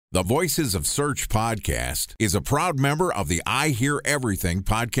The Voices of Search podcast is a proud member of the I Hear Everything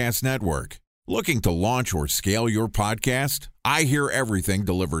podcast network. Looking to launch or scale your podcast? I Hear Everything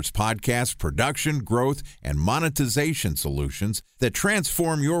delivers podcast production, growth, and monetization solutions that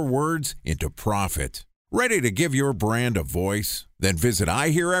transform your words into profit. Ready to give your brand a voice? Then visit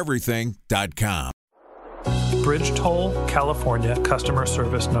iheareverything.com. Bridge toll, California, customer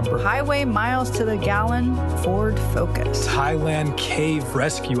service number. Highway miles to the gallon, Ford Focus. Thailand cave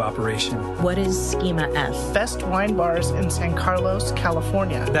rescue operation. What is Schema F? Best wine bars in San Carlos,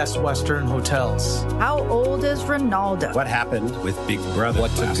 California. Best Western hotels. How old is Ronaldo? What happened with Big Brother?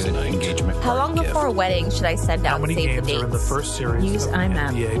 What's a good engagement? How long before a wedding should I send out How many save the games dates? are in the first series? Use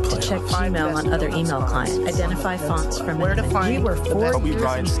IMAP to check Gmail on other email clients. Identify fonts from Where to find We were the 4 best-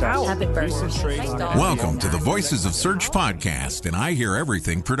 years out. Habit burgers. Welcome to the Voices of Search podcast and I Hear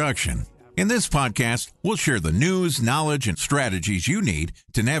Everything production. In this podcast, we'll share the news, knowledge, and strategies you need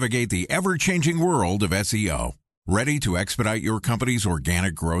to navigate the ever-changing world of SEO. Ready to expedite your company's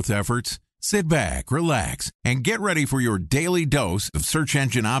organic growth efforts? Sit back, relax, and get ready for your daily dose of search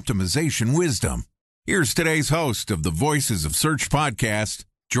engine optimization wisdom. Here's today's host of the Voices of Search podcast,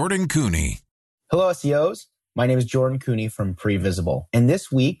 Jordan Cooney. Hello, SEOs. My name is Jordan Cooney from Previsible. And this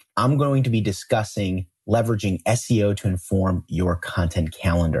week, I'm going to be discussing leveraging SEO to inform your content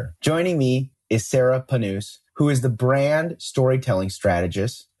calendar. Joining me is Sarah Panus, who is the brand storytelling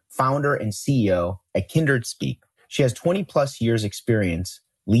strategist, founder and CEO at Kindred. She has 20 plus years experience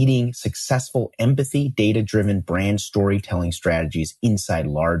leading successful empathy, data-driven brand storytelling strategies inside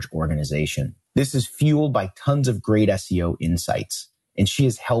large organizations. This is fueled by tons of great SEO insights, and she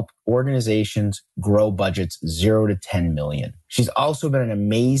has helped organizations grow budgets 0 to 10 million. She's also been an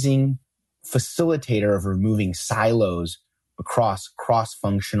amazing facilitator of removing silos across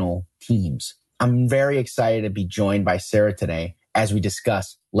cross-functional teams. I'm very excited to be joined by Sarah today as we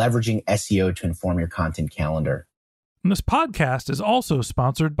discuss leveraging SEO to inform your content calendar. And this podcast is also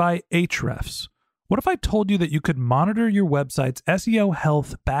sponsored by Ahrefs. What if I told you that you could monitor your website's SEO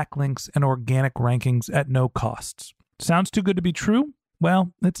health, backlinks, and organic rankings at no costs? Sounds too good to be true?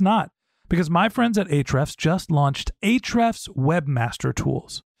 Well, it's not, because my friends at Ahrefs just launched Ahrefs Webmaster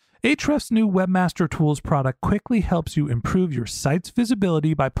Tools. Ahrefs' new Webmaster Tools product quickly helps you improve your site's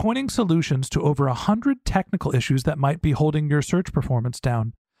visibility by pointing solutions to over 100 technical issues that might be holding your search performance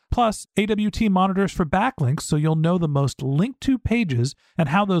down. Plus, AWT monitors for backlinks so you'll know the most linked to pages and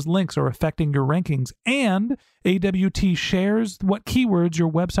how those links are affecting your rankings. And AWT shares what keywords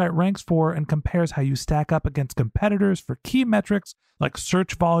your website ranks for and compares how you stack up against competitors for key metrics like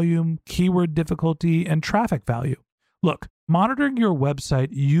search volume, keyword difficulty, and traffic value. Look, monitoring your website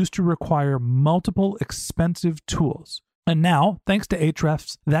used to require multiple expensive tools. And now, thanks to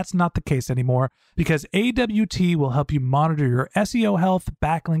Ahrefs, that's not the case anymore because AWT will help you monitor your SEO health,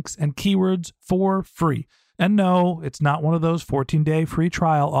 backlinks, and keywords for free. And no, it's not one of those 14-day free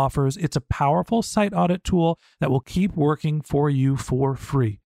trial offers. It's a powerful site audit tool that will keep working for you for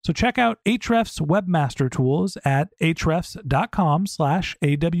free. So check out Ahrefs Webmaster Tools at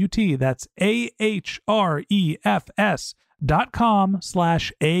ahrefs.com/AWT. That's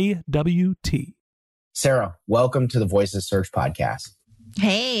ahrefs.com/AWT. Sarah, welcome to the Voices Search podcast.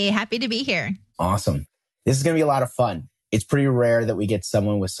 Hey, happy to be here. Awesome. This is going to be a lot of fun. It's pretty rare that we get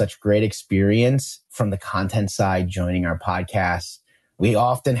someone with such great experience from the content side joining our podcast. We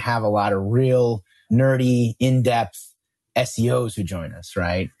often have a lot of real nerdy, in-depth SEOs who join us,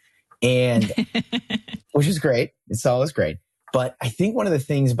 right? And which is great. It's always great. But I think one of the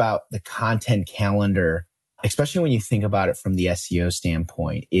things about the content calendar, especially when you think about it from the SEO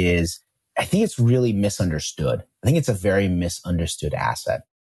standpoint, is I think it's really misunderstood. I think it's a very misunderstood asset.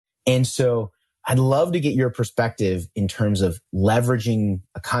 And so I'd love to get your perspective in terms of leveraging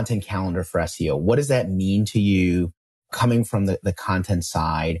a content calendar for SEO. What does that mean to you coming from the content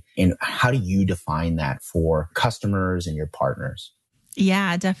side? And how do you define that for customers and your partners?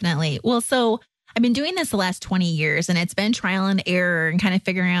 Yeah, definitely. Well, so I've been doing this the last 20 years and it's been trial and error and kind of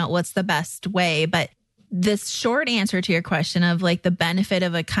figuring out what's the best way. But this short answer to your question of like the benefit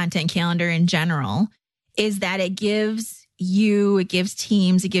of a content calendar in general is that it gives you, it gives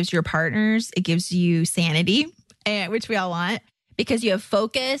teams, it gives your partners, it gives you sanity, which we all want, because you have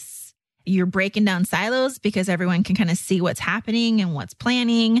focus, you're breaking down silos because everyone can kind of see what's happening and what's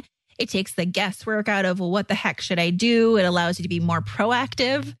planning. It takes the guesswork out of, well, what the heck should I do? It allows you to be more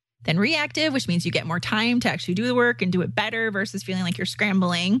proactive than reactive, which means you get more time to actually do the work and do it better versus feeling like you're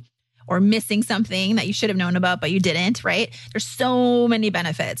scrambling or missing something that you should have known about, but you didn't, right? There's so many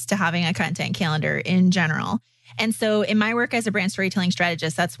benefits to having a content calendar in general. And so in my work as a brand storytelling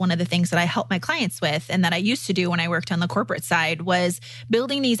strategist, that's one of the things that I help my clients with and that I used to do when I worked on the corporate side was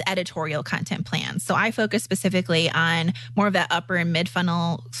building these editorial content plans. So I focus specifically on more of that upper and mid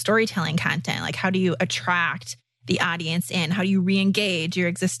funnel storytelling content. Like, how do you attract the audience in? How do you re-engage your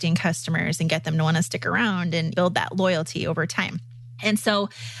existing customers and get them to want to stick around and build that loyalty over time? And so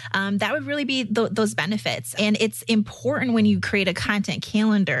that would really be those benefits. And it's important when you create a content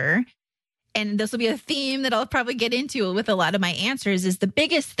calendar, and this will be a theme that I'll probably get into with a lot of my answers, is the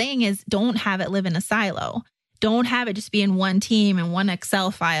biggest thing is don't have it live in a silo. Don't have it just be in one team and one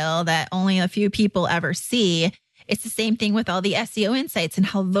Excel file that only a few people ever see. It's the same thing with all the SEO insights and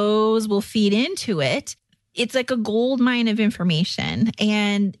how those will feed into it. It's like a gold mine of information,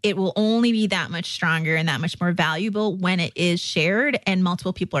 and it will only be that much stronger and that much more valuable when it is shared and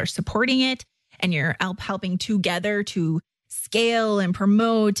multiple people are supporting it and you're helping together to scale and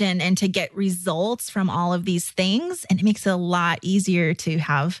promote and to get results from all of these things. And it makes it a lot easier to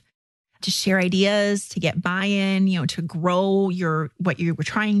share ideas, to get buy-in, to grow what you were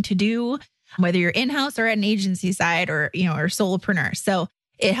trying to do, whether you're in-house or at an agency side or solopreneur. So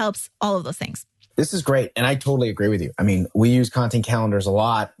it helps all of those things. This is great. And I totally agree with you. I mean, we use content calendars a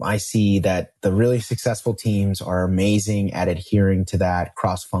lot. I see that the really successful teams are amazing at adhering to that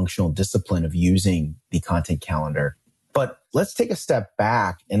cross-functional discipline of using the content calendar. But let's take a step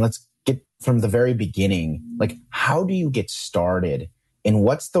back and let's get from the very beginning. Like, how do you get started? And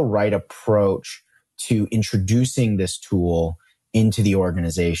what's the right approach to introducing this tool into the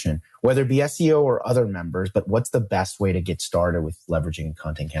organization, whether it be SEO or other members, but what's the best way to get started with leveraging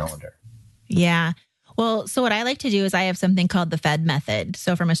content calendar? Yeah. Well, so what I like to do is I have something called the FED method.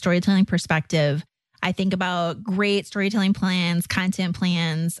 So from a storytelling perspective, I think about great storytelling plans, content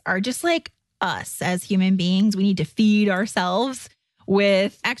plans are just like us as human beings. We need to feed ourselves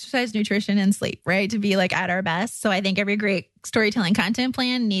with exercise, nutrition, and sleep, right? To be like at our best. So I think every great storytelling content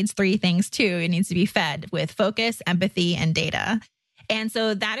plan needs three things too. It needs to be fed with focus, empathy, and data. And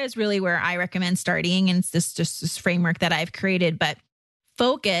so that is really where I recommend starting. And it's just this framework that I've created. But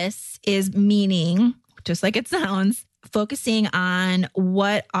focus is meaning, just like it sounds, focusing on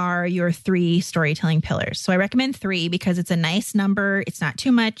what are your three storytelling pillars. So I recommend 3 because it's a nice number. It's not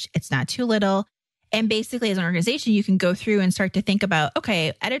too much. It's not too little. And basically, as an organization, you can go through and start to think about,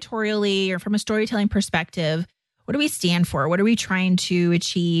 okay, editorially or from a storytelling perspective, what do we stand for? What are we trying to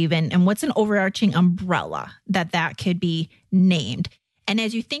achieve? And what's an overarching umbrella that could be named? And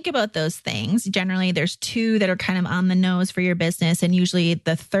as you think about those things, generally there's 2 that are kind of on the nose for your business. And usually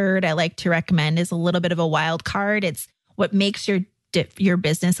the third I like to recommend is a little bit of a wild card. It's what makes your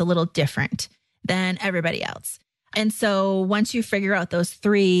business a little different than everybody else. And so once you figure out those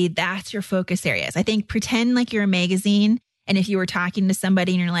 3, that's your focus areas. I think pretend like you're a magazine. And if you were talking to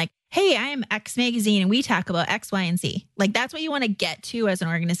somebody and you're like, hey, I am X magazine and we talk about X, Y, and Z. Like that's what you want to get to as an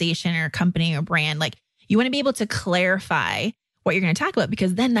organization or a company or brand. Like you want to be able to clarify what you're going to talk about,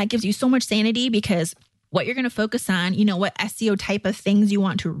 because then that gives you so much sanity, because what you're going to focus on, what SEO type of things you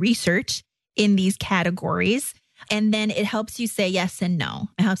want to research in these categories. And then it helps you say yes and no.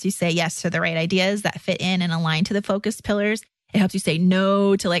 It helps you say yes to the right ideas that fit in and align to the focus pillars. It helps you say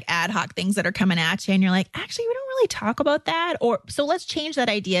no to like ad hoc things that are coming at you. And you're like, actually, we don't really talk about that. So let's change that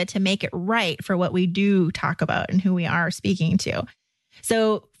idea to make it right for what we do talk about and who we are speaking to.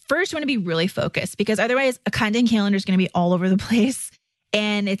 So first, you want to be really focused, because otherwise a content calendar is going to be all over the place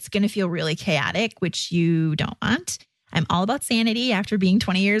and it's going to feel really chaotic, which you don't want. I'm all about sanity after being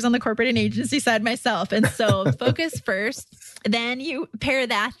 20 years on the corporate and agency side myself. And so focus first, then you pair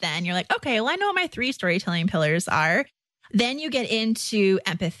that, then you're like, okay, well, I know what my 3 storytelling pillars are. Then you get into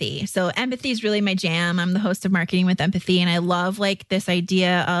empathy. So empathy is really my jam. I'm the host of Marketing with Empathy. And I love like this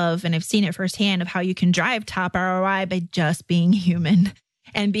idea of, and I've seen it firsthand, of how you can drive top ROI by just being human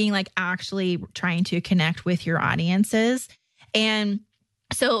and being like actually trying to connect with your audiences. And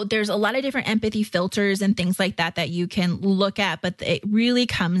so there's a lot of different empathy filters and things like that you can look at, but it really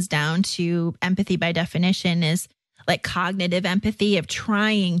comes down to empathy by definition is like cognitive empathy of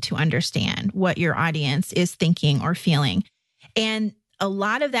trying to understand what your audience is thinking or feeling. And a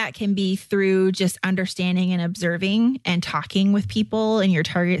lot of that can be through just understanding and observing and talking with people in your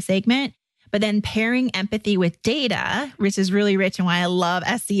target segment. But then pairing empathy with data, which is really rich and why I love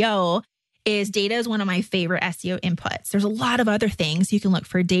SEO, is data is one of my favorite SEO inputs. There's a lot of other things you can look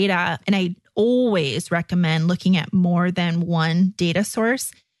for data. And I always recommend looking at more than one data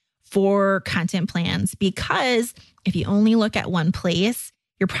source for content plans, because if you only look at one place,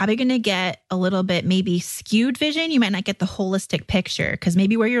 you're probably going to get a little bit maybe skewed vision. You might not get the holistic picture, because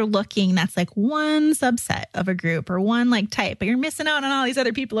maybe where you're looking, that's like one subset of a group or one like type, but you're missing out on all these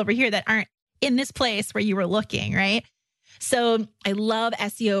other people over here that aren't in this place where you were looking, right? So I love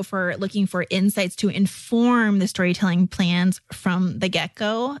SEO for looking for insights to inform the storytelling plans from the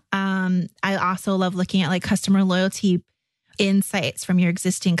get-go. I also love looking at like customer loyalty insights from your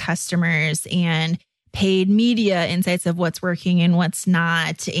existing customers and paid media insights of what's working and what's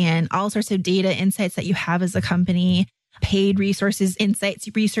not, and all sorts of data insights that you have as a company, paid resources, insights,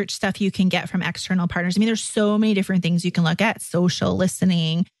 research stuff you can get from external partners. I mean, there's so many different things you can look at, social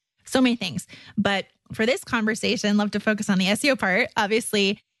listening, so many things. But for this conversation, love to focus on the SEO part,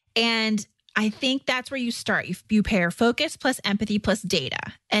 obviously. And I think that's where you start. You pair focus plus empathy plus data,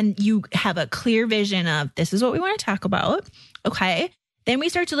 and you have a clear vision of this is what we want to talk about. Okay. Then we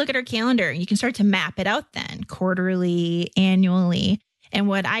start to look at our calendar, and you can start to map it out then quarterly, annually. And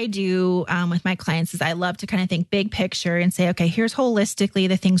what I do with my clients is I love to kind of think big picture and say, okay, here's holistically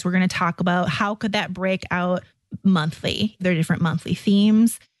the things we're going to talk about. How could that break out monthly? There are different monthly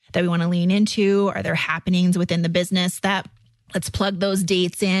themes that we want to lean into. Are there happenings within the business that let's plug those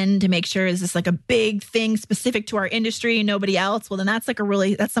dates in to make sure, is this like a big thing specific to our industry and nobody else? Well, then that's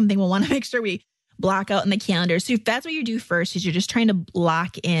something we'll want to make sure we block out in the calendar. So if that's what you do first, is you're just trying to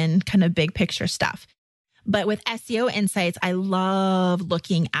lock in kind of big picture stuff. But with SEO insights, I look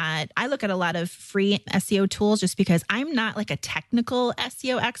at a lot of free SEO tools just because I'm not like a technical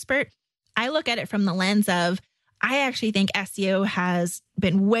SEO expert. I look at it from the lens of, I actually think SEO has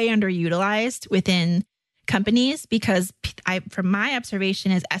been way underutilized within companies because from my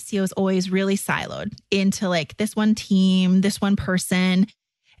observation is SEO is always really siloed into like this one team, this one person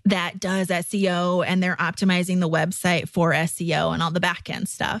that does SEO, and they're optimizing the website for SEO and all the back end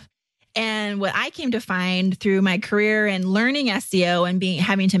stuff. And what I came to find through my career and learning SEO and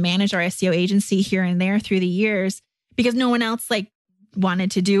having to manage our SEO agency here and there through the years, because no one else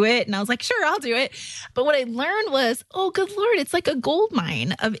wanted to do it. And I was like, sure, I'll do it. But what I learned was, oh, good Lord, it's like a gold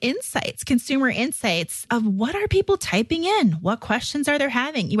mine of insights, consumer insights of what are people typing in? What questions are they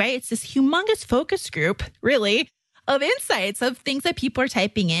having, right? It's this humongous focus group, really, of insights of things that people are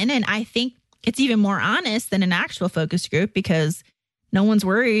typing in. And I think it's even more honest than an actual focus group because no one's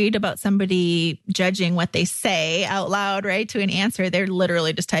worried about somebody judging what they say out loud, right? To an answer. They're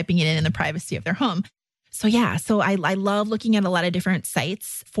literally just typing it in the privacy of their home. So I love looking at a lot of different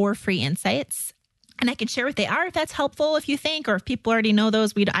sites for free insights. And I can share what they are if that's helpful, if you think, or if people already know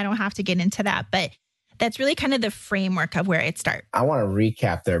those, I don't have to get into that. But that's really kind of the framework of where I'd start. I want to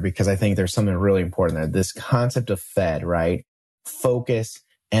recap there because I think there's something really important there. This concept of FED, right? Focus,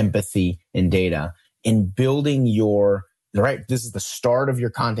 empathy, and data. In building this is the start of your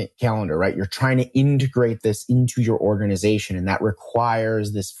content calendar, right? You're trying to integrate this into your organization, and that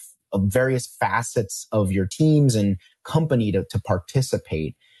requires this various facets of your teams and company to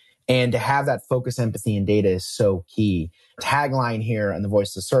participate. And to have that focus, empathy, and data is so key. Tagline here on the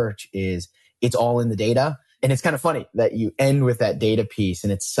Voice of Search is, it's all in the data. And it's kind of funny that you end with that data piece.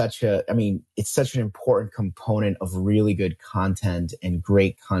 And it's such an important component of really good content and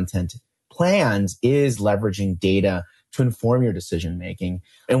great content plans is leveraging data to inform your decision making.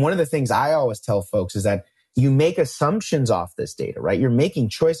 And one of the things I always tell folks is that you make assumptions off this data, right? You're making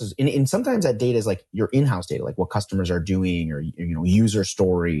choices. And sometimes that data is like your in-house data, like what customers are doing or, user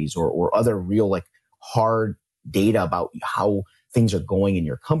stories or other real hard data about how things are going in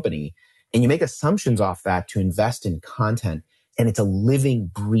your company. And you make assumptions off that to invest in content. And it's a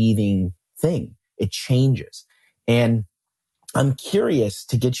living, breathing thing. It changes. And I'm curious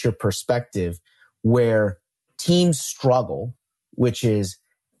to get your perspective where teams struggle, which is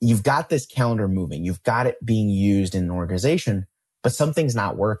you've got this calendar moving, you've got it being used in an organization, but something's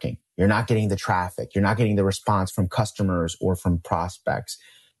not working. You're not getting the traffic. You're not getting the response from customers or from prospects.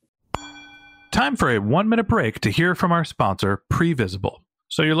 Time for a 1-minute break to hear from our sponsor, Previsible.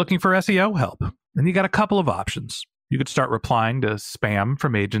 So you're looking for SEO help, and you got a couple of options. You could start replying to spam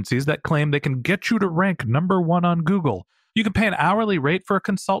from agencies that claim they can get you to rank number 1 on Google. You can pay an hourly rate for a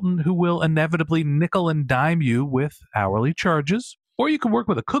consultant who will inevitably nickel and dime you with hourly charges. Or you can work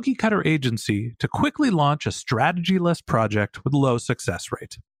with a cookie-cutter agency to quickly launch a strategy-less project with low success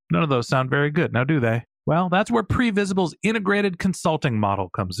rate. None of those sound very good, now do they? Well, that's where Previsible's integrated consulting model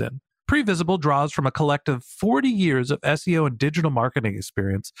comes in. Previsible draws from a collective 40 years of SEO and digital marketing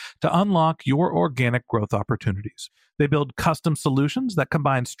experience to unlock your organic growth opportunities. They build custom solutions that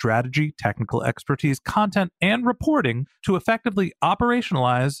combine strategy, technical expertise, content, and reporting to effectively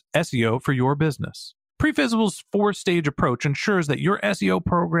operationalize SEO for your business. Previsible's 4-stage approach ensures that your SEO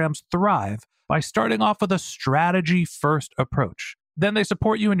programs thrive by starting off with a strategy-first approach. Then they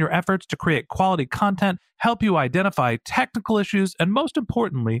support you in your efforts to create quality content, help you identify technical issues, and most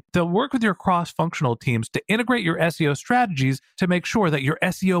importantly, they'll work with your cross-functional teams to integrate your SEO strategies to make sure that your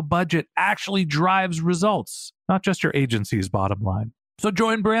SEO budget actually drives results, not just your agency's bottom line. So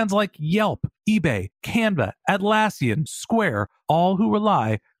join brands like Yelp, eBay, Canva, Atlassian, Square, all who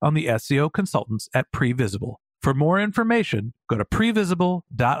rely on the SEO consultants at Previsible. For more information, go to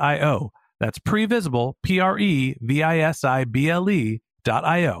previsible.io. That's Previsible, Previsible.io.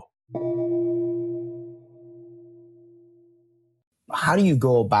 How do you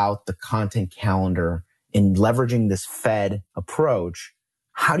go about the content calendar in leveraging this Fed approach?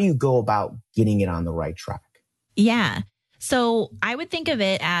 How do you go about getting it on the right track? Yeah. So I would think of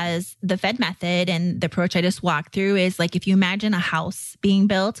it as the Fed method, and the approach I just walked through is like if you imagine a house being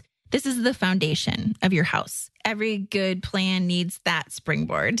built, this is the foundation of your house. Every good plan needs that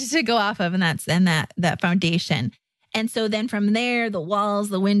springboard to go off of, and that foundation. And so then from there, the walls,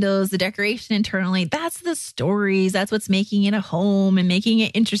 the windows, the decoration internally, that's the stories. That's what's making it a home and making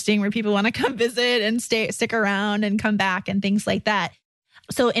it interesting where people want to come visit and stick around and come back and things like that.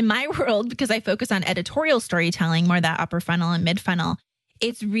 So in my world, because I focus on editorial storytelling, more that upper funnel and mid funnel,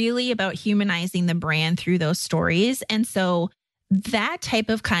 it's really about humanizing the brand through those stories. And so that type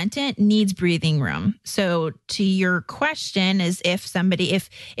of content needs breathing room. So to your question is if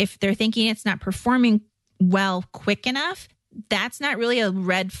they're thinking it's not performing well quick enough, that's not really a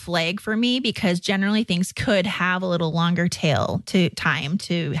red flag for me, because generally things could have a little longer tail to time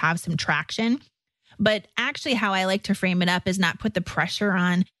to have some traction. But actually how I like to frame it up is not put the pressure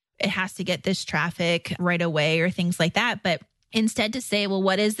on it has to get this traffic right away or things like that, but instead to say, well,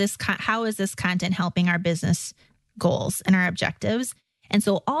 what is this? How is this content helping our business goals and our objectives? And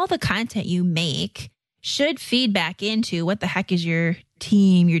so all the content you make should feed back into what the heck is your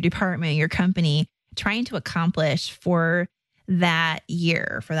team, your department, your company trying to accomplish for that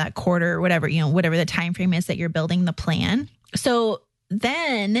year, for that quarter, whatever the time frame is that you're building the plan. So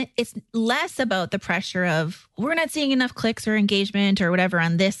then it's less about the pressure of we're not seeing enough clicks or engagement or whatever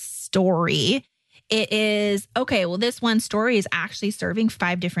on this story. It is, okay, well, this one story is actually serving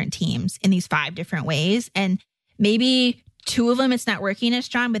 5 different teams in these 5 different ways. And maybe 2 of them, it's not working as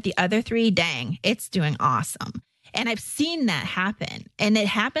strong, but the other 3, dang, it's doing awesome. And I've seen that happen. And it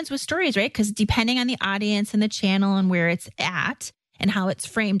happens with stories, right? Because depending on the audience and the channel and where it's at and how it's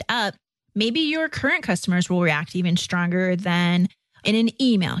framed up, maybe your current customers will react even stronger than in an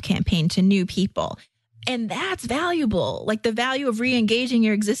email campaign to new people. And that's valuable, like the value of re-engaging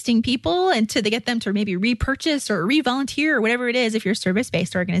your existing people and to get them to maybe repurchase or re-volunteer or whatever it is if you're a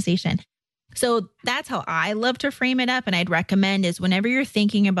service-based organization. So that's how I love to frame it up. And I'd recommend is whenever you're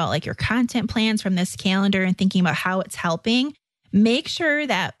thinking about like your content plans from this calendar and thinking about how it's helping, make sure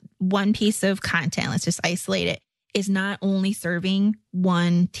that one piece of content, let's just isolate it, is not only serving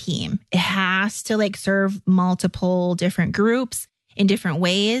one team. It has to like serve multiple different groups in different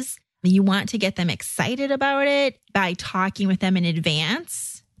ways. You want to get them excited about it by talking with them in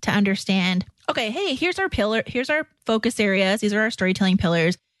advance to understand, okay, hey, here's our focus areas. These are our storytelling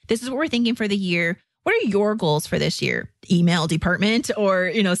pillars. This is what we're thinking for the year. What are your goals for this year? Email department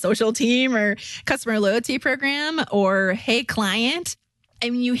or, social team or customer loyalty program or, hey, client.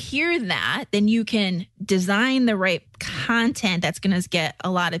 And when you hear that, then you can design the right content that's going to get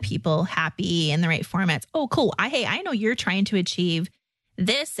a lot of people happy in the right formats. Oh, cool. I know you're trying to achieve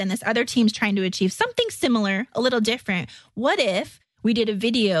this and this other team's trying to achieve something similar, a little different. What if we did a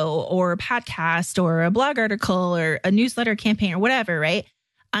video or a podcast or a blog article or a newsletter campaign or whatever, right?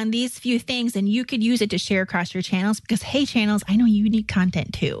 On these few things, and you could use it to share across your channels because, hey, channels, I know you need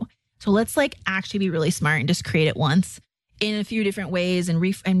content too. So let's actually be really smart and just create it once in a few different ways and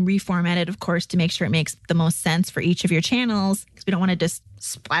reformat it, of course, to make sure it makes the most sense for each of your channels, because we don't want to just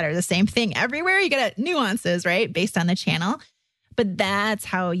splatter the same thing everywhere. You got nuances, right? Based on the channel. But that's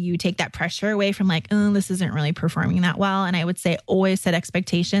how you take that pressure away from this isn't really performing that well. And I would say always set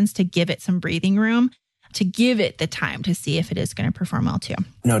expectations to give it some breathing room, to give it the time to see if it is going to perform well too.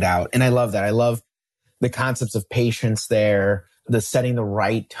 No doubt. And I love that. I love the concepts of patience there, the setting the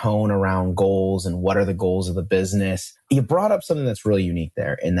right tone around goals and what are the goals of the business. You brought up something that's really unique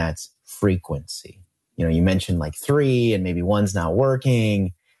there, and that's frequency. You mentioned 3 and maybe 1's not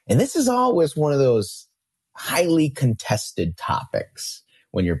working. And this is always one of those highly contested topics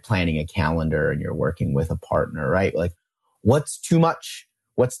when you're planning a calendar and you're working with a partner, right? What's too much?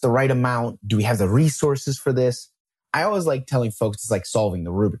 What's the right amount? Do we have the resources for this? I always like telling folks it's like solving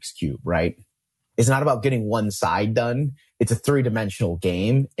the Rubik's Cube, right? It's not about getting one side done. It's a 3-dimensional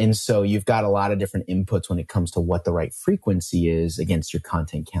game. And so you've got a lot of different inputs when it comes to what the right frequency is against your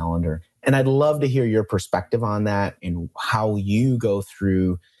content calendar. And I'd love to hear your perspective on that and how you go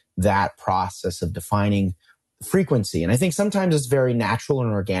through that process of defining frequency. And I think sometimes it's very natural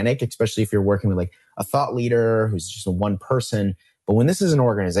and organic, especially if you're working with like a thought leader who's just one person. But when this is an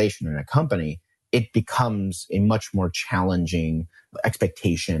organization and a company, it becomes a much more challenging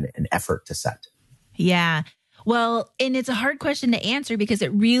expectation and effort to set. Yeah. Well, and it's a hard question to answer because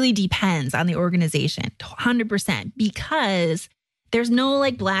it really depends on the organization, 100%, because there's no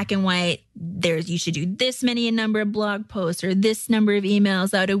like black and white. You should do this many a number of blog posts or this number of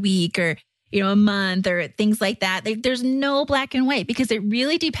emails out a week or, a month or things like that. There's no black and white because it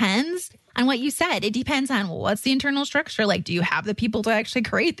really depends on what you said. It depends on what's the internal structure. Like, do you have the people to actually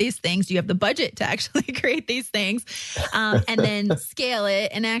create these things? Do you have the budget to actually create these things? And then scale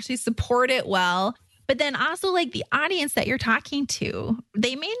it and actually support it well. But then also like the audience that you're talking to,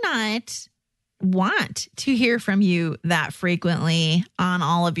 they may not want to hear from you that frequently on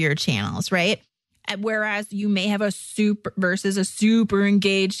all of your channels, right? Whereas you may have a super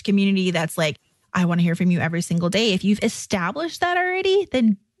engaged community that's like, I want to hear from you every single day. If you've established that already,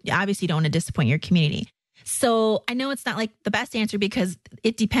 then obviously you don't want to disappoint your community. So I know it's not like the best answer because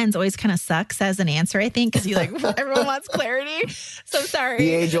it depends always kind of sucks as an answer, I think, because you like everyone wants clarity. So sorry.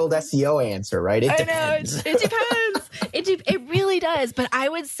 The age-old SEO answer, right? It depends. It depends. It really does. But I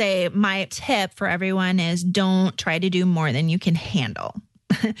would say my tip for everyone is don't try to do more than you can handle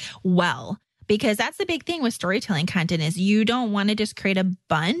well. Because that's the big thing with storytelling content is you don't want to just create a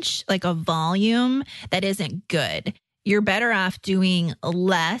bunch, like a volume that isn't good. You're better off doing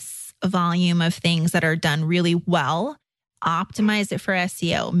less volume of things that are done really well. Optimize it for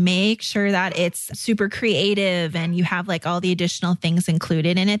SEO. Make sure that it's super creative and you have like all the additional things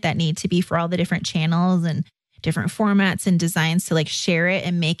included in it that need to be for all the different channels and different formats and designs to like share it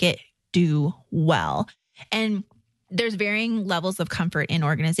and make it do well. And there's varying levels of comfort in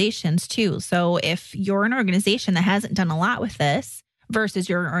organizations too. So if you're an organization that hasn't done a lot with this versus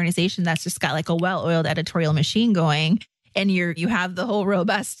your organization that's just got like a well-oiled editorial machine going and you have the whole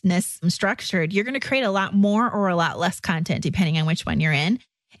robustness structured, you're going to create a lot more or a lot less content depending on which one you're in.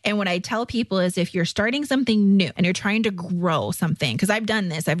 And what I tell people is if you're starting something new and you're trying to grow something, because I've done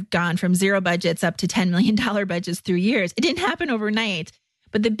this, I've gone from zero budgets up to $10 million budgets through years. It didn't happen overnight.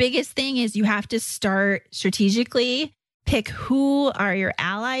 But the biggest thing is you have to start strategically, pick who are your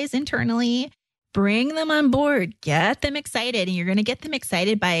allies internally, bring them on board, get them excited. And you're going to get them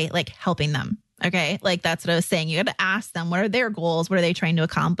excited by like helping them. Okay. Like that's what I was saying. You got to ask them, what are their goals? What are they trying to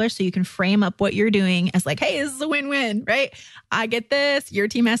accomplish? So you can frame up what you're doing as like, hey, this is a win-win, right? I get this. Your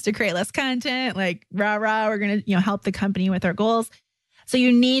team has to create less content. Like rah, rah, we're going to, help the company with our goals. So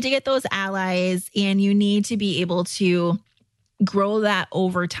you need to get those allies and you need to be able to grow that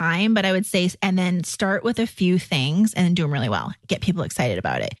over time. But I would say, and then start with a few things and do them really well. Get people excited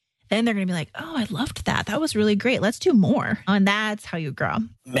about it. Then they're going to be like, oh, I loved that. That was really great. Let's do more. And that's how you grow.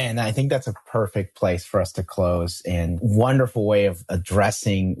 Man, I think that's a perfect place for us to close and wonderful way of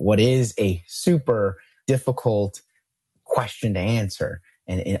addressing what is a super difficult question to answer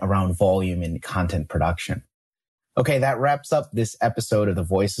and around volume and content production. Okay, that wraps up this episode of the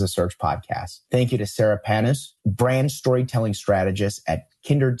Voices of Search podcast. Thank you to Sarah Panus, brand storytelling strategist at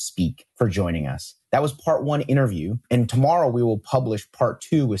Kindred Speak, for joining us. That was part 1 interview. And tomorrow we will publish part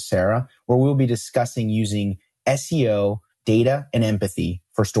 2 with Sarah, where we'll be discussing using SEO, data, and empathy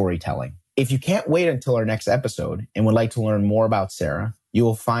for storytelling. If you can't wait until our next episode and would like to learn more about Sarah, you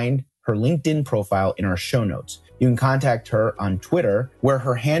will find her LinkedIn profile in our show notes. You can contact her on Twitter, where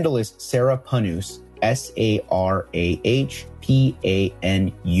her handle is Sarah Panus,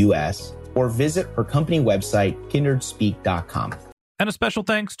 SARAHPANUS, or visit her company website, kindredspeak.com. And a special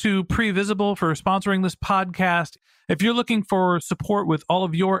thanks to Previsible for sponsoring this podcast. If you're looking for support with all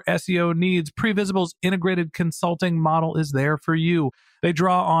of your SEO needs, Previsible's integrated consulting model is there for you. They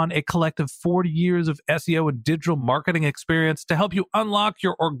draw on a collective 40 years of SEO and digital marketing experience to help you unlock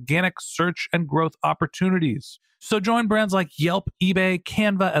your organic search and growth opportunities. So join brands like Yelp, eBay,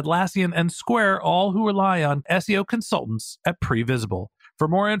 Canva, Atlassian, and Square, all who rely on SEO consultants at Previsible. For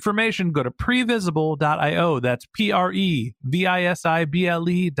more information, go to previsible.io. That's previsible.io.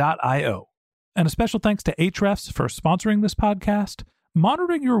 And a special thanks to Ahrefs for sponsoring this podcast.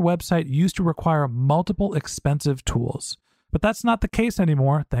 Monitoring your website used to require multiple expensive tools, but that's not the case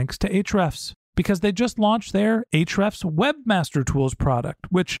anymore thanks to Ahrefs, because they just launched their Ahrefs Webmaster Tools product,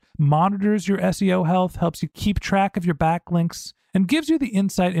 which monitors your SEO health, helps you keep track of your backlinks, and gives you the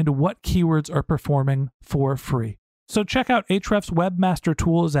insight into what keywords are performing for free. So check out Ahrefs Webmaster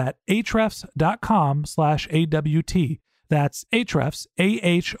Tools at ahrefs.com/AWT. That's Ahrefs,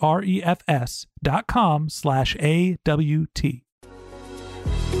 AHREFS.com/AWT.